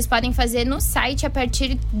 vocês podem fazer no site a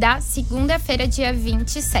partir da segunda-feira, dia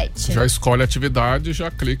 27. Já escolhe a atividade, já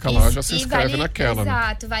clica lá, já se inscreve naquela.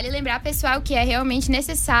 Exato. Vale lembrar, pessoal, que é realmente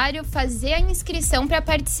necessário fazer a inscrição para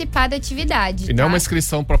participar da atividade. E não é uma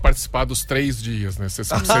inscrição para participar dos 3 dias, né? Você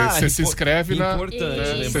se inscreve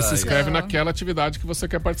você se inscreve naquela atividade que você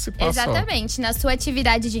quer participar. Exatamente, na sua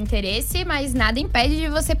atividade de interesse, mas nada impede de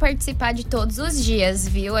você participar de todos os dias,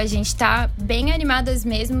 viu? A gente tá bem animadas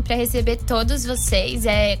mesmo para receber todos vocês.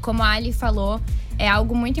 Como a Ali falou, é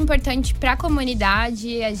algo muito importante para a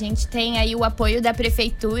comunidade. A gente tem aí o apoio da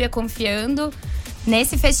prefeitura confiando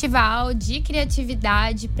nesse festival de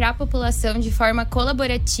criatividade para a população de forma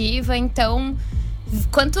colaborativa. Então,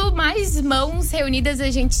 quanto mais mãos reunidas a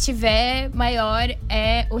gente tiver, maior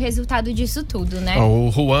é o resultado disso tudo, né? O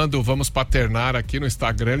Juan do Vamos Paternar aqui no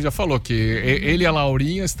Instagram, ele já falou que ele e a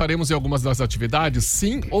Laurinha estaremos em algumas das atividades,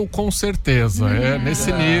 sim ou com certeza. É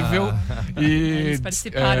nesse nível. E eles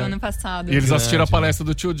participaram ano passado. E eles assistiram a palestra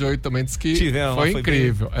do tio Joey também, disse que foi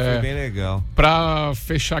incrível. Foi bem legal. Pra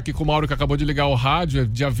fechar aqui com o Mauro, que acabou de ligar o rádio, é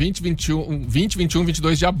dia 20, 21,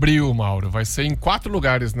 22 de abril, Mauro. Vai ser em 4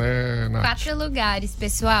 lugares, né, Nath? 4 lugares.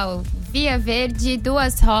 Pessoal, Via Verde,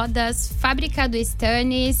 2 Rodas, Fábrica do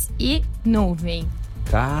Stannis e Nuvem.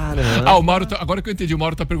 Caramba. O Mauro agora que eu entendi, o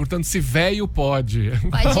Mauro tá perguntando se velho pode.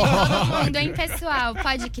 Pode todo mundo, hein, pessoal?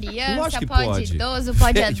 Pode criança, pode idoso,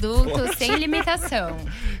 pode adulto, sem limitação.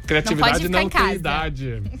 Criatividade não tem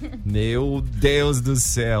idade. Meu Deus do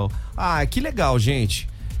céu. Que legal, gente.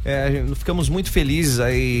 Ficamos muito felizes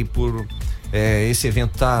aí por esse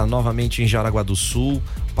evento estar novamente em Jaraguá do Sul.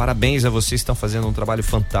 Parabéns a vocês que estão fazendo um trabalho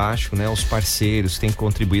fantástico, né? Os parceiros têm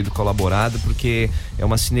contribuído, colaborado, porque é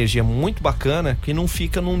uma sinergia muito bacana que não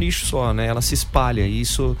fica num nicho só, né? Ela se espalha e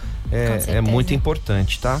isso é muito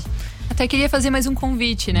importante, tá? Até queria fazer mais um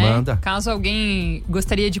convite, né? Manda. Caso alguém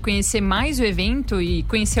gostaria de conhecer mais o evento e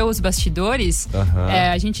conhecer os bastidores,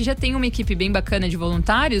 a gente já tem uma equipe bem bacana de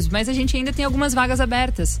voluntários, mas a gente ainda tem algumas vagas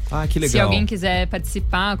abertas. Que legal. Se alguém quiser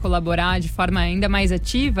participar, colaborar de forma ainda mais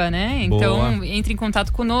ativa, né? Então, entre em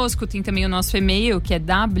contato conosco. Tem também o nosso e-mail, que é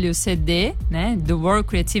WCD, né? Do World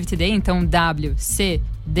Creativity Day. Então,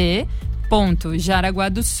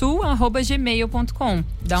 wcd.jaraguadosul@gmail.com.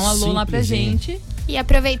 Dá um alô lá pra gente. E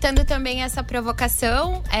aproveitando também essa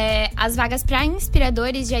provocação, as vagas para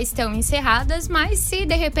inspiradores já estão encerradas, mas se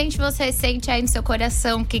de repente você sente aí no seu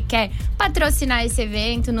coração que quer patrocinar esse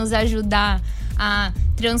evento, nos ajudar a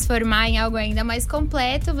transformar em algo ainda mais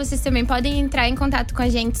completo, vocês também podem entrar em contato com a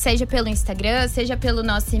gente, seja pelo Instagram, seja pelo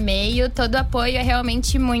nosso e-mail. Todo apoio é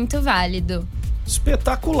realmente muito válido.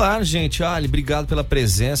 Espetacular, gente. Ali, obrigado pela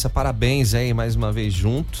presença, parabéns aí mais uma vez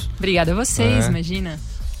juntos. Obrigada a vocês, imagina.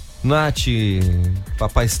 Nath,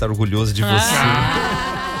 papai está orgulhoso de você.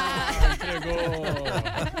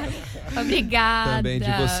 Obrigada. Também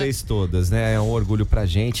de vocês todas, né? É um orgulho pra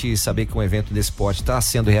gente saber que um evento desse porte tá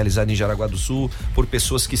sendo realizado em Jaraguá do Sul por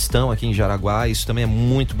pessoas que estão aqui em Jaraguá. Isso também é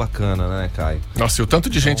muito bacana, né, Caio? Nossa, e o tanto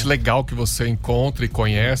de gente legal que você encontra e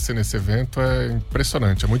conhece nesse evento é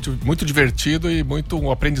impressionante. É muito, muito divertido e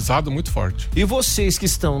um aprendizado muito forte. E vocês que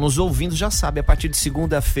estão nos ouvindo já sabem, a partir de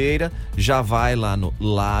segunda-feira já vai lá no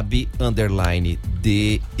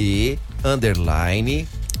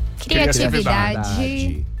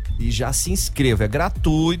lab_de_criatividade e já se inscreva, é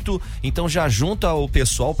gratuito, então já junta o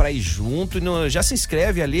pessoal para ir junto e já se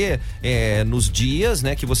inscreve ali nos dias,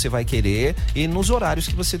 né, que você vai querer e nos horários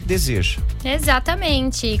que você deseja.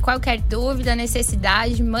 Exatamente, qualquer dúvida,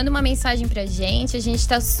 necessidade, manda uma mensagem pra gente, a gente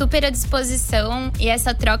tá super à disposição e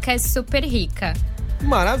essa troca é super rica.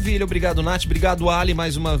 Maravilha, obrigado Nath, obrigado Ali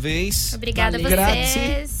mais uma vez. Obrigada a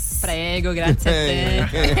vocês. Prego, grazie a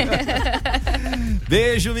te.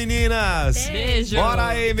 Beijo, meninas. Beijo. Bora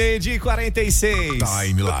aí, 12:46.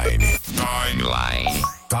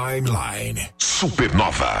 Timeline.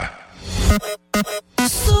 Supernova.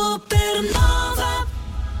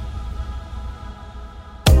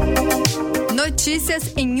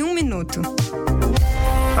 Notícias em 1 minuto.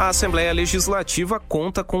 A Assembleia Legislativa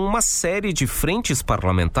conta com uma série de frentes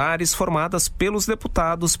parlamentares formadas pelos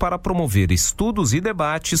deputados para promover estudos e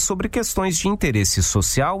debates sobre questões de interesse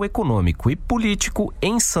social, econômico e político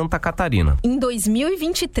em Santa Catarina. Em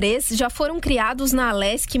 2023, já foram criados na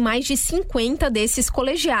Alesc mais de 50 desses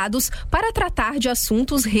colegiados para tratar de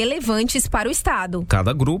assuntos relevantes para o Estado.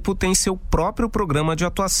 Cada grupo tem seu próprio programa de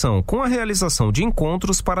atuação, com a realização de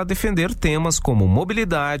encontros para defender temas como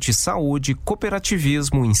mobilidade, saúde,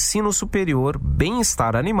 cooperativismo, ensino superior,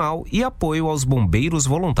 bem-estar animal e apoio aos bombeiros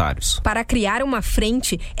voluntários. Para criar uma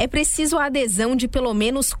frente, é preciso a adesão de pelo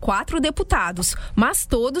menos 4 deputados, mas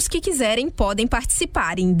todos que quiserem podem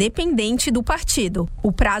participar, independente do partido.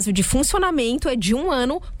 O prazo de funcionamento é de 1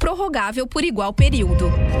 ano, prorrogável por igual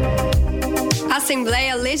período.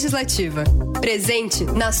 Assembleia Legislativa. Presente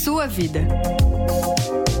na sua vida.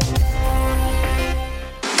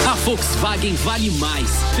 A Volkswagen vale mais.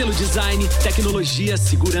 Pelo design, tecnologia,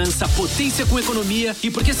 segurança, potência com economia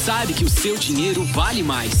e porque sabe que o seu dinheiro vale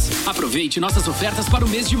mais. Aproveite nossas ofertas para o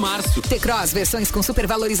mês de março. T-Cross, versões com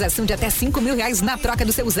supervalorização de até R$5.000 na troca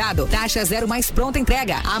do seu usado. Taxa 0 mais pronta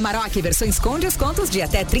entrega. Amarok, versões com descontos de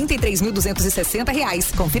até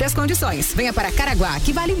R$33.260. Confira as condições. Venha para Caraguá,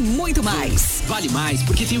 que vale muito mais. Vale mais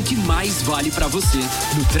porque tem o que mais vale para você.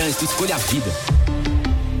 No trânsito, escolha a vida.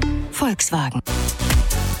 Volkswagen.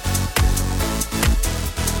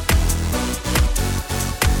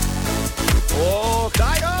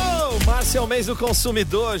 Março é o mês do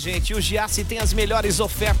consumidor, gente. O Giasse tem as melhores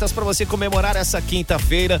ofertas para você comemorar essa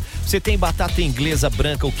quinta-feira. Você tem batata inglesa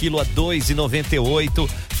branca, o quilo a R$2,98.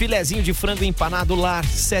 Filezinho de frango empanado lar,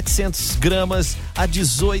 700 gramas a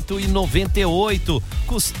R$18,98.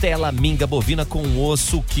 Costela minga bovina com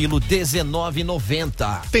osso, o quilo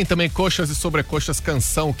R$19,90. Tem também coxas e sobrecoxas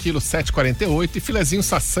canção, o quilo R$7,48. E filezinho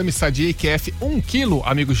sassami sadia IQF, 1 quilo.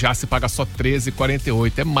 Amigo Giasse paga só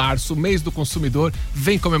R$13,48. É março, mês do consumidor.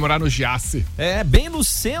 Vem comemorar no Giasse. É, bem no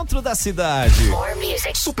centro da cidade.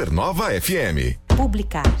 Supernova FM.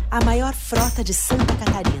 Publicar, a maior frota de Santa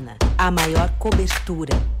Catarina, a maior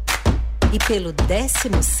cobertura. E pelo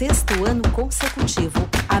 16º ano consecutivo,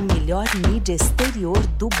 a melhor mídia exterior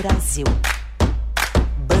do Brasil.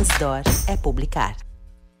 Bansdor é Publicar.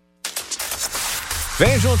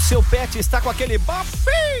 Vem junto, seu pet está com aquele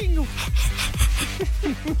bafinho.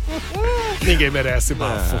 Ninguém merece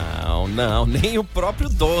bafo. Não, nem o próprio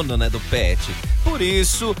dono, né, do pet. Por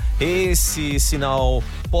isso, esse sinal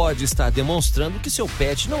pode estar demonstrando que seu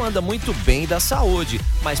pet não anda muito bem da saúde.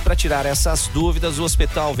 Mas para tirar essas dúvidas, o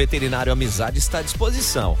Hospital Veterinário Amizade está à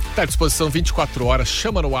disposição. Está à disposição 24 horas.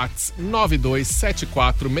 Chama no WhatsApp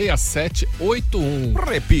 92746781.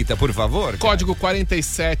 Repita, por favor. Código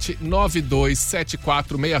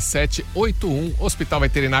 4792746781. Hospital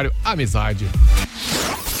Veterinário Amizade.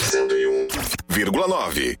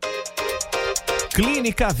 101,9.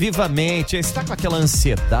 Clínica Vivamente, está com aquela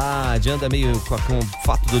ansiedade, anda meio com o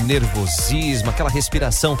fato do nervosismo, aquela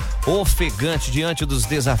respiração ofegante diante dos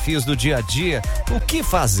desafios do dia a dia. O que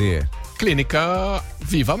fazer? Clínica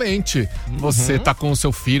Vivamente. Você tá com o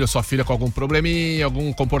seu filho, sua filha com algum probleminha,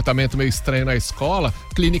 algum comportamento meio estranho na escola,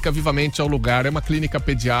 Clínica Vivamente é o lugar. É uma clínica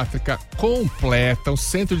pediátrica completa, um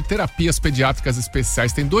centro de terapias pediátricas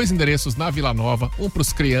especiais. Tem 2 endereços na Vila Nova, um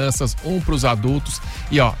pros crianças, um pros adultos.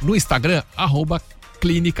 E ó, no Instagram,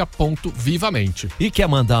 clínica.vivamente. E quer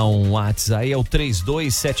mandar um WhatsApp aí, é o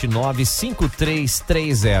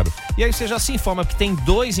 3279-5330. E aí você já se informa que tem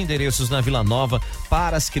 2 endereços na Vila Nova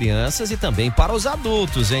para as crianças e também para os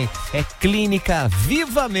adultos, hein? É Clínica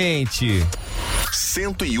Vivamente.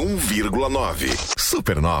 101,9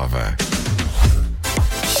 Supernova.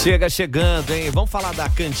 Chegando, hein? Vamos falar da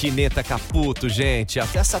Cantineta Caputo, gente.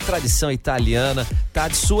 Até essa tradição italiana tá à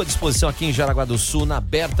sua disposição aqui em Jaraguá do Sul, na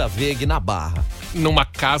Berta Veg, na Barra. Numa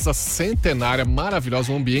casa centenária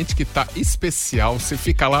maravilhosa, um ambiente que tá especial. Você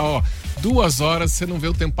fica lá, ó, 2 horas, você não vê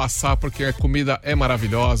o tempo passar porque a comida é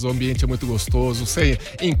maravilhosa, o ambiente é muito gostoso, você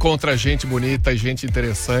encontra gente bonita e gente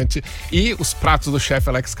interessante e os pratos do chefe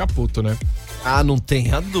Alex Caputo, né? Ah, não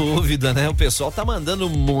tenha dúvida, né? O pessoal tá mandando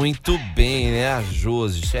muito bem, né? A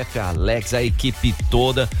Josi, chefe Alex, a equipe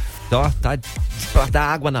toda. Ó, tá pra dar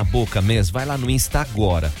água na boca mesmo. Vai lá no Insta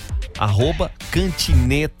agora.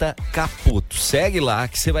 @Cantineta Caputo. Segue lá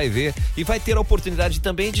que você vai ver e vai ter a oportunidade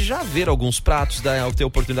também de já ver alguns pratos, ter a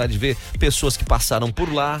oportunidade de ver pessoas que passaram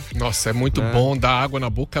por lá. Nossa, é muito bom, dar água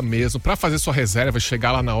na boca mesmo. Pra fazer sua reserva,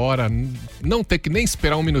 chegar lá na hora, não ter que nem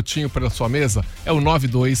esperar um minutinho pela sua mesa, é o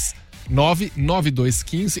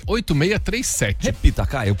 99215-8637. Repita,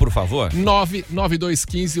 Caio, por favor.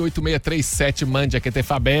 99215-8637. Mande a que te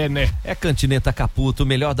fa bene. É Cantineta Caputo, o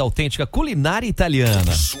melhor da autêntica culinária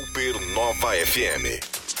italiana. Supernova FM.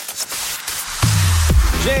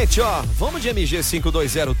 Gente, ó, vamos de MG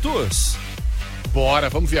 520 Tours? Bora,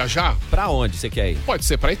 vamos viajar? Pra onde você quer ir? Pode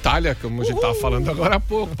ser pra Itália, como a gente tava falando agora há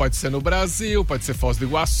pouco. Pode ser no Brasil, pode ser Foz do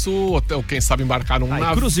Iguaçu, ou quem sabe embarcar num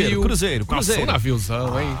navio. Cruzeiro. Nossa, um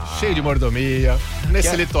naviozão, hein? Cheio de mordomia,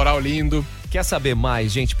 nesse litoral lindo. Quer saber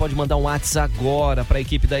mais, gente? Pode mandar um WhatsApp agora para a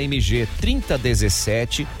equipe da MG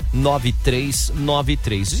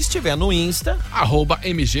 3017-9393. Se estiver no Insta,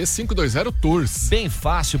 @MG520 Tours. Bem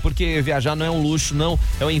fácil, porque viajar não é um luxo, não.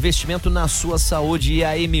 É um investimento na sua saúde e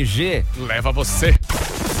a MG leva você.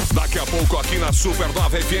 Daqui a pouco aqui na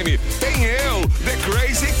Supernova FM tem eu, The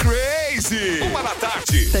Crazy Crazy.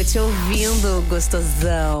 1h Tô te ouvindo,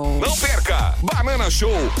 gostosão. Não perca! Banana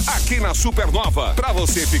Show aqui na Supernova pra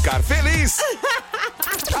você ficar feliz,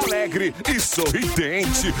 alegre e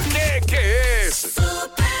sorridente. Que é esse?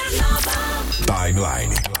 Supernova.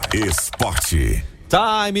 Timeline Esporte.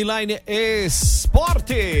 Timeline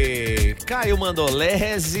Esporte. Caio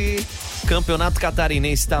Mandolesi. Campeonato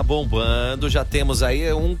Catarinense tá bombando, já temos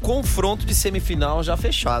aí um confronto de semifinal já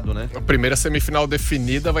fechado, né? A primeira semifinal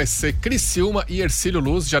definida vai ser Criciúma e Hercílio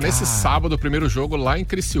Luz, já nesse sábado, o primeiro jogo lá em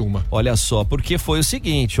Criciúma. Olha só, porque foi o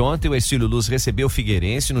seguinte, ontem o Hercílio Luz recebeu o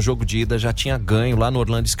Figueirense, no jogo de ida já tinha ganho lá no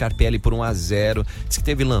Orlando Scarpelli por 1-0, disse que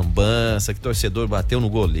teve lambança, que o torcedor bateu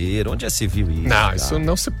no goleiro, onde já se viu isso? Não, isso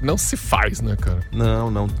não se faz, né, cara?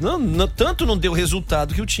 Não, tanto não deu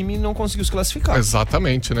resultado que o time não conseguiu se classificar.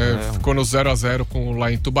 Exatamente, né? Ficou no 0-0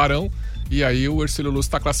 lá em Tubarão, e aí o Hercílio Luz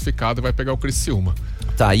tá classificado e vai pegar o Criciúma.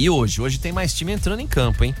 Tá, e hoje? Hoje tem mais time entrando em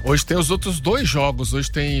campo, hein? Hoje tem os outros 2 jogos,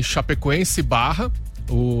 hoje tem Chapecoense e Barra.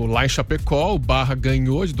 Lá em Chapecó, o Barra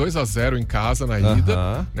ganhou de 2-0 em casa na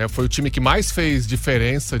ida, né? Foi o time que mais fez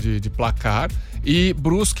diferença de placar. E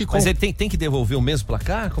Brusque... Mas ele tem que devolver o mesmo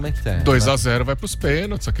placar? Como é que tá? 2-0 vai pros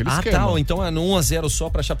pênaltis, aquele esquema. Tá, então no 1-0 só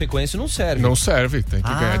pra Chapecoense não serve. Não serve, tem que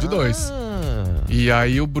ganhar de 2. E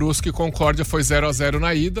aí o Brusque e Concórdia foi 0-0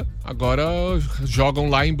 na ida, agora jogam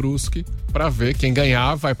lá em Brusque pra ver quem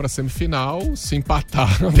ganhar vai pra semifinal, se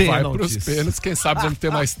empatar vai pros pênaltis, quem sabe vamos ter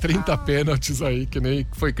mais 30 pênaltis aí, que nem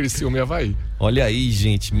foi Criciúma e Avaí. Olha aí,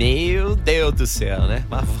 gente, meu Deus do céu, né?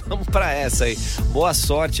 Mas vamos pra essa aí. Boa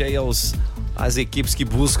sorte aí as equipes que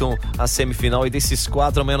buscam a semifinal, e desses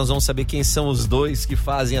 4 amanhã nós vamos saber quem são os 2 que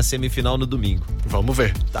fazem a semifinal no domingo. Vamos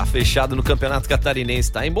ver. Tá fechado no Campeonato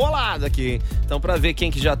Catarinense, tá embolado aqui. Então pra ver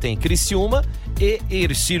quem que já tem, Criciúma e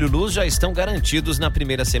Hercílio Luz já estão garantidos na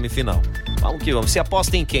primeira semifinal. Vamos que vamos. Você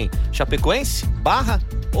aposta em quem? Chapecoense, Barra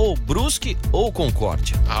ou Brusque ou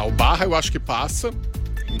Concórdia? O Barra eu acho que passa.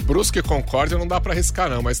 Brusque e Concórdia não dá pra arriscar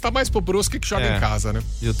não, mas tá mais pro Brusque que joga em casa, né?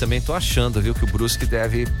 Eu também tô achando, viu, que o Brusque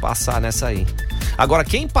deve passar nessa aí. Agora,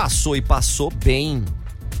 quem passou e passou bem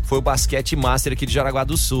foi o Basquete Master aqui de Jaraguá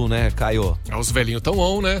do Sul, né, Caio? Os velhinhos tão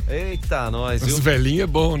on, né? Eita, nós, viu? Os velhinhos é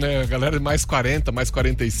bom, né? A galera mais 40, mais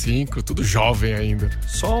 45, tudo jovem ainda.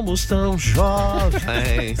 Somos tão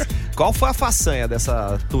jovens. Qual foi a façanha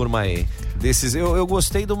dessa turma aí? Eu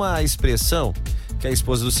gostei de uma expressão que a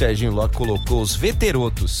esposa do Serginho Locke colocou, os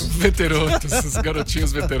veterotos. Veterotos, os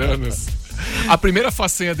garotinhos veteranos. A primeira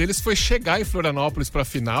façanha deles foi chegar em Florianópolis pra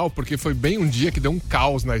final, porque foi bem um dia que deu um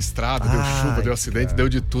caos na estrada, deu chuva, deu acidente, deu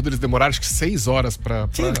de tudo. Eles demoraram acho que 6 horas pra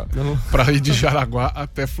ir de Jaraguá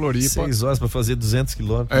até Floripa. 6 horas pra fazer 200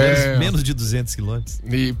 quilômetros. Menos de 200 quilômetros.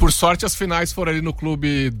 E por sorte as finais foram ali no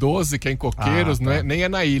Clube 12, que é em Coqueiros, nem é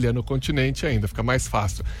na ilha, no continente ainda, fica mais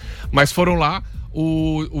fácil. Mas foram lá,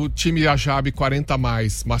 o time Ajab 40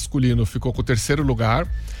 mais masculino ficou com o 3º lugar.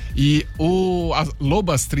 E a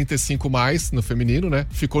Lobas 35 mais no feminino, né?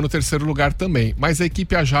 Ficou no 3º lugar também. Mas a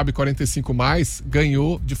equipe Ajab 45 mais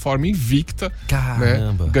ganhou de forma invicta.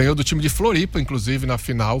 Caramba! Né? Ganhou do time de Floripa, inclusive, na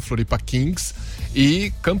final, Floripa Kings.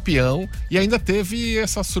 E campeão. E ainda teve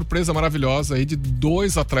essa surpresa maravilhosa aí de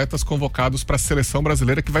 2 atletas convocados para a seleção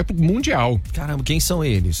brasileira que vai pro Mundial. Caramba, quem são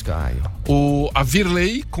eles, Caio? A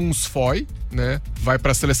Virley Kunsfoy, né? Vai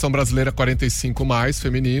para a seleção brasileira 45 mais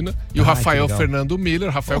feminina. E o Rafael Fernando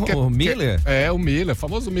Miller. Rafael o Miller? O Miller,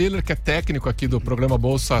 famoso Miller, que é técnico aqui do programa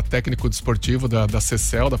Bolsa Técnico Desportivo da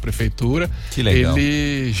CECEL, da Prefeitura. Que legal.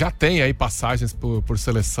 Ele já tem aí passagens por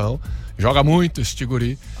seleção. Joga muito este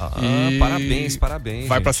guri. Parabéns.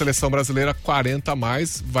 Vai para a seleção brasileira 40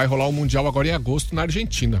 mais. Vai rolar o Mundial agora em agosto na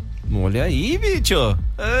Argentina. Olha aí, bicho.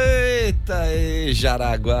 Eita,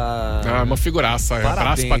 Jaraguá. Uma figuraça. Um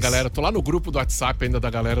abraço pra galera. Tô lá no grupo do WhatsApp ainda da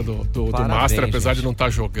galera do Master, apesar de não estar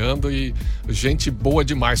jogando. E gente boa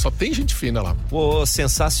demais. Só tem gente fina lá. Pô,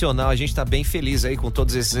 sensacional. A gente tá bem feliz aí com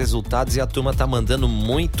todos esses resultados e a turma tá mandando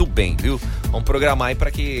muito bem, viu? Vamos programar aí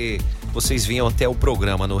pra que vocês vinham até o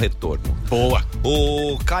programa no retorno. Boa.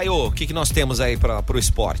 Ô, Caio, o que nós temos aí pro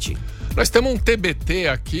esporte? Nós temos um TBT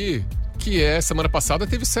aqui, que semana passada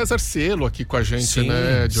teve César Cielo aqui com a gente,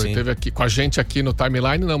 né, Joey? Teve aqui com a gente aqui no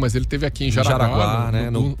Timeline, não, mas ele teve aqui em Jaraguá, né?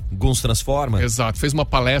 No Guns Transforma. Exato, fez uma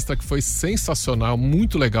palestra que foi sensacional,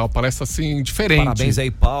 muito legal, palestra assim, diferente. Parabéns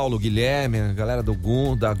aí, Paulo, Guilherme, a galera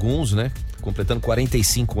da Guns, né? Completando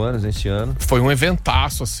 45 anos neste ano. Foi um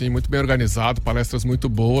eventaço, assim, muito bem organizado, palestras muito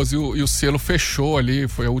boas, e o Cielo fechou ali,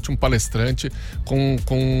 foi o último palestrante, com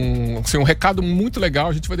assim, um recado muito legal.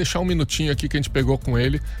 A gente vai deixar um minutinho aqui que a gente pegou com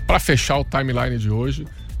ele para fechar o timeline de hoje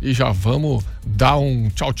e já vamos dar um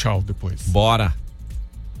tchau depois. Bora!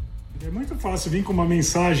 É muito fácil vir com uma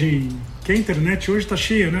mensagem, que a internet hoje tá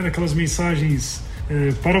cheia, né, daquelas mensagens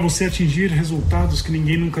para você atingir resultados que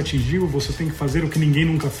ninguém nunca atingiu, você tem que fazer o que ninguém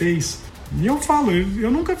nunca fez. E eu falo, eu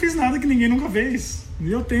nunca fiz nada que ninguém nunca fez. E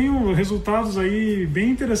eu tenho resultados aí bem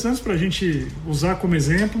interessantes pra gente usar como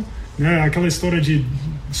exemplo, né? Aquela história de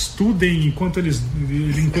estudem enquanto eles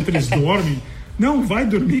dormem. Não, vai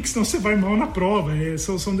dormir que senão você vai mal na prova.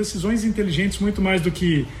 São decisões inteligentes muito mais do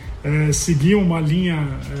que seguir uma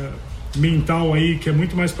linha mental aí que é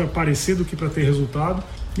muito mais para parecer do que para ter resultado.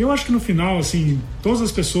 E eu acho que no final, assim, todas as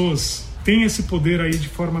pessoas têm esse poder aí de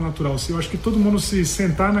forma natural. Eu acho que todo mundo se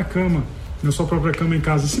sentar na cama, na sua própria cama em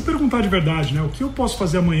casa, e se perguntar de verdade, né, o que eu posso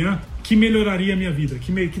fazer amanhã que melhoraria a minha vida,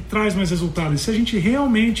 que traz mais resultados. E se a gente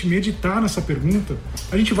realmente meditar nessa pergunta,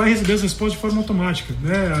 a gente vai receber as respostas de forma automática,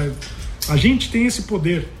 né? A gente tem esse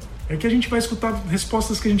poder. É que a gente vai escutar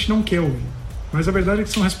respostas que a gente não quer ouvir, mas a verdade é que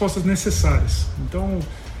são respostas necessárias. Então,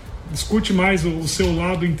 escute mais o seu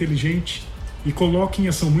lado inteligente e coloque em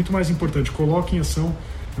ação, muito mais importante, coloque em ação.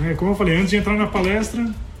 Como eu falei, antes de entrar na palestra,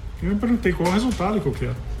 eu me perguntei qual é o resultado que eu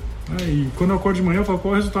quero. E quando eu acordo de manhã, eu falo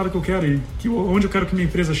qual é o resultado que eu quero e onde eu quero que minha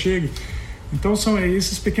empresa chegue. Então são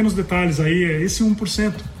esses pequenos detalhes aí, esse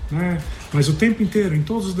 1%, né? Mas o tempo inteiro, em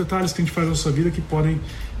todos os detalhes que a gente faz na nossa vida, que podem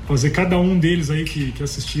fazer cada um deles aí que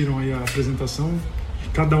assistiram aí a apresentação,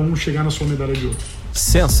 cada um chegar na sua medalha de ouro.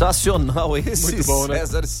 Sensacional esse. Muito bom, né?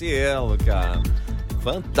 César Cielo, cara.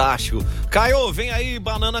 Fantástico. Caio, vem aí,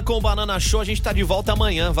 Banana com Banana Show. A gente tá de volta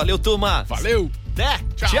amanhã. Valeu, turma. Valeu.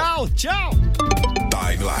 Tchau.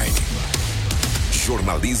 Timeline.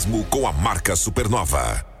 Jornalismo com a marca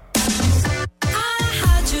Supernova.